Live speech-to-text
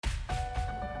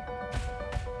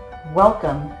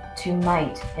Welcome to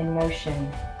Might in Motion,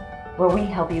 where we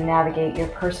help you navigate your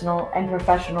personal and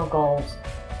professional goals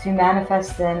to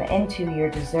manifest them into your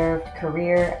deserved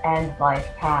career and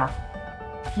life path.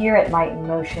 Here at Might in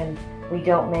Motion, we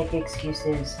don't make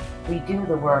excuses, we do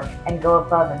the work and go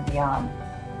above and beyond.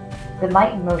 The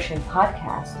Might in Motion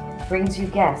podcast brings you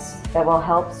guests that will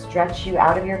help stretch you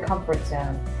out of your comfort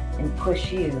zone and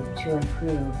push you to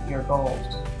improve your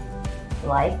goals.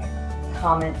 Like,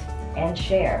 comment, and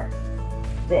share.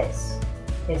 This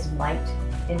is Might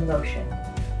in Motion.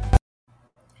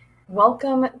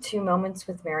 Welcome to Moments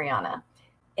with Marianna.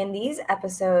 In these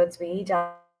episodes, we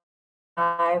dive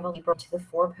deeper into the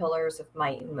 4 pillars of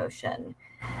Might in Motion.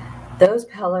 Those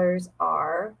pillars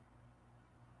are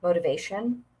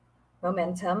motivation,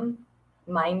 momentum,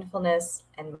 mindfulness,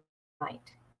 and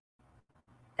might.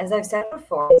 As I've said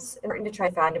before, it's important to try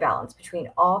to find a balance between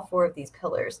all 4 of these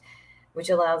pillars, which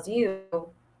allows you to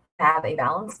have a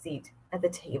balanced seat at the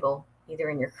table, either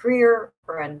in your career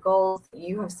or in goals that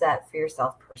you have set for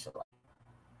yourself personally.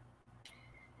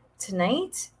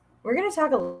 Tonight, we're going to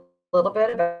talk a little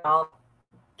bit about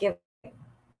giving.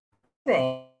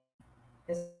 Giving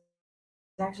is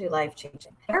actually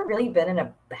life-changing. Have you ever really been in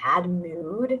a bad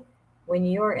mood when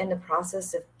you're in the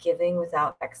process of giving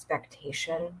without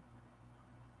expectation?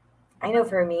 I know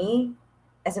for me,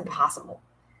 it's impossible.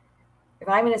 If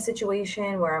I'm in a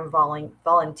situation where I'm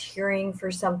volunteering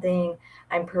for something,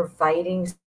 I'm providing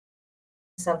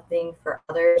something for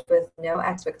others with no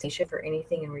expectation for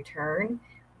anything in return,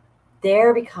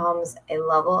 there becomes a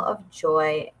level of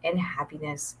joy and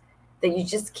happiness that you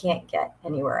just can't get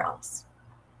anywhere else.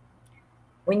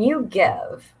 When you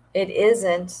give, it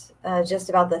isn't just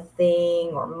about the thing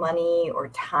or money or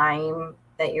time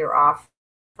that you're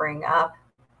offering up.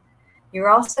 You're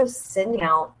also sending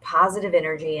out positive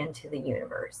energy into the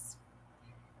universe.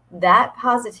 That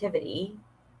positivity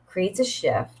creates a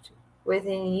shift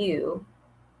within you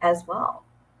as well.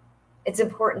 It's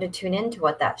important to tune into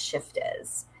what that shift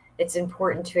is. It's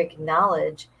important to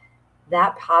acknowledge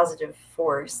that positive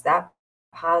force, that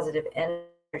positive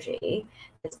energy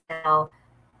is now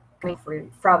coming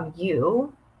from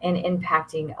you and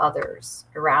impacting others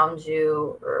around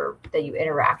you or that you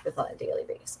interact with on a daily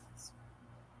basis.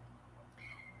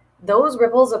 Those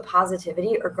ripples of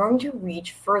positivity are going to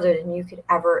reach further than you could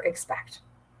ever expect,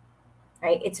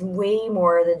 right? It's way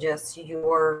more than just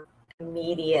your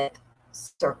immediate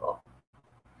circle.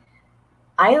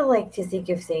 I like to think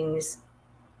of things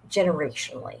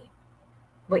generationally.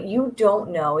 What you don't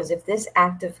know is if this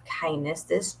act of kindness,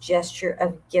 this gesture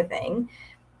of giving,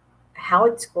 how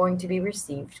it's going to be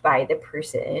received by the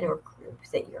person or group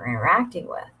that you're interacting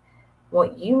with.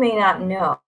 What you may not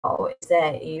know is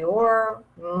that your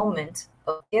moment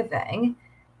of giving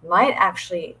might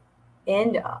actually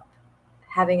end up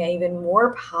having an even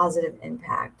more positive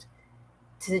impact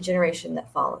to the generation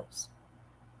that follows.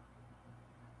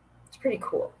 It's pretty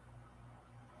cool.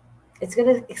 It's going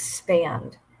to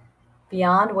expand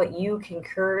beyond what you can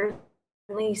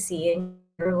currently see in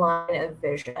your line of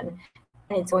vision.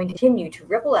 And it's going to continue to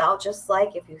ripple out, just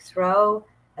like if you throw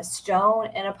a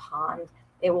stone in a pond,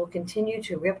 it will continue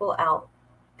to ripple out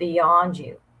beyond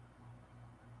you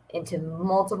into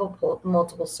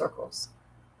multiple circles.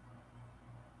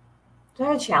 So I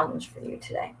have a challenge for you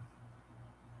today.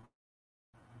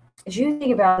 As you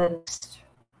think about the next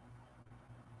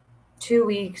 2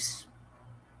 weeks,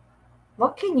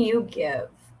 what can you give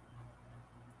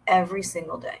every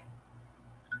single day?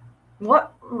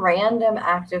 What random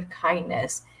act of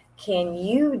kindness can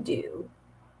you do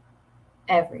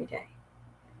every day?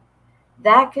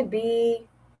 That could be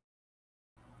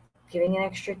giving an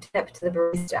extra tip to the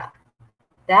barista.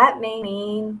 That may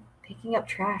mean picking up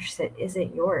trash that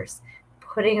isn't yours,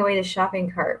 putting away the shopping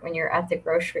cart when you're at the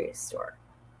grocery store,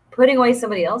 putting away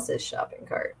somebody else's shopping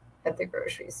cart at the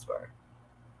grocery store.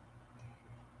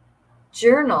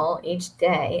 Journal each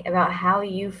day about how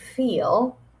you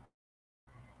feel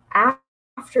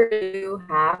after you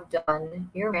have done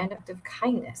your random act of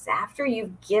kindness, after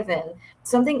you've given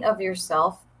something of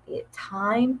yourself, be it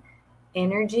time,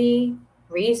 energy,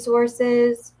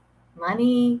 resources,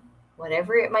 money,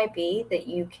 whatever it might be that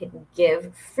you can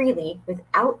give freely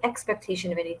without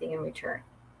expectation of anything in return.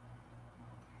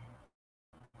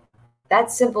 That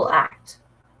simple act,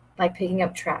 like picking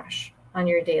up trash on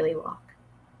your daily walk,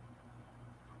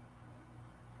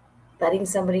 letting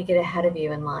somebody get ahead of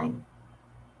you in line,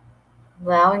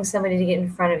 allowing somebody to get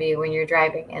in front of you when you're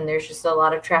driving and there's just a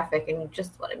lot of traffic and you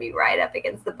just want to be right up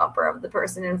against the bumper of the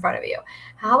person in front of you.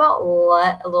 How about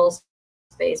let a little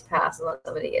space pass and let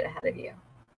somebody get ahead of you?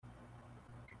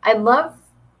 I'd love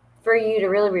for you to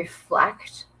really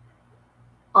reflect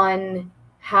on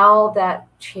how that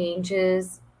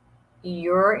changes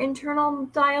your internal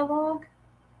dialogue,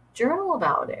 journal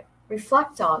about it,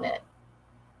 reflect on it.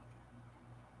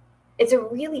 It's a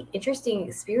really interesting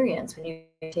experience when you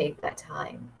take that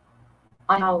time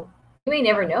on how you may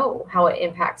never know how it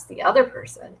impacts the other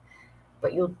person,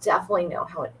 but you'll definitely know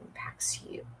how it impacts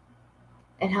you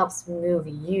and helps move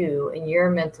you in your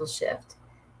mental shift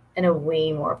in a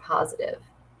way more positive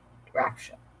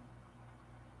direction.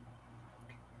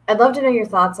 I'd love to know your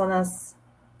thoughts on this.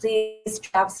 Please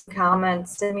drop some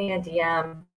comments, send me a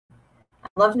DM. I'd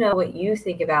love to know what you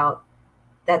think about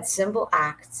that simple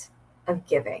act of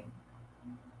giving.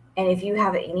 And if you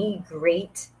have any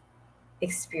great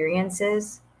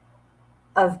experiences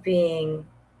of being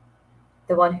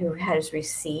the one who has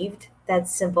received that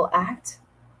simple act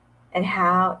and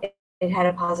how it had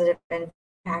a positive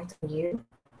impact on you,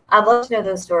 I'd love to know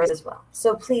those stories as well.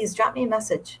 So please drop me a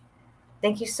message.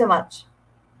 Thank you so much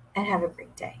and have a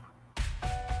great day.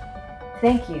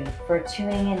 Thank you for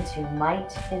tuning into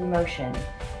Might in Motion.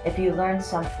 If you learned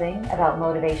something about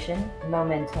motivation,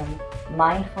 momentum,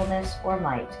 mindfulness, or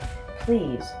might,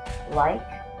 please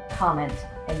like, comment,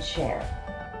 and share.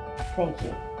 Thank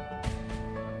you.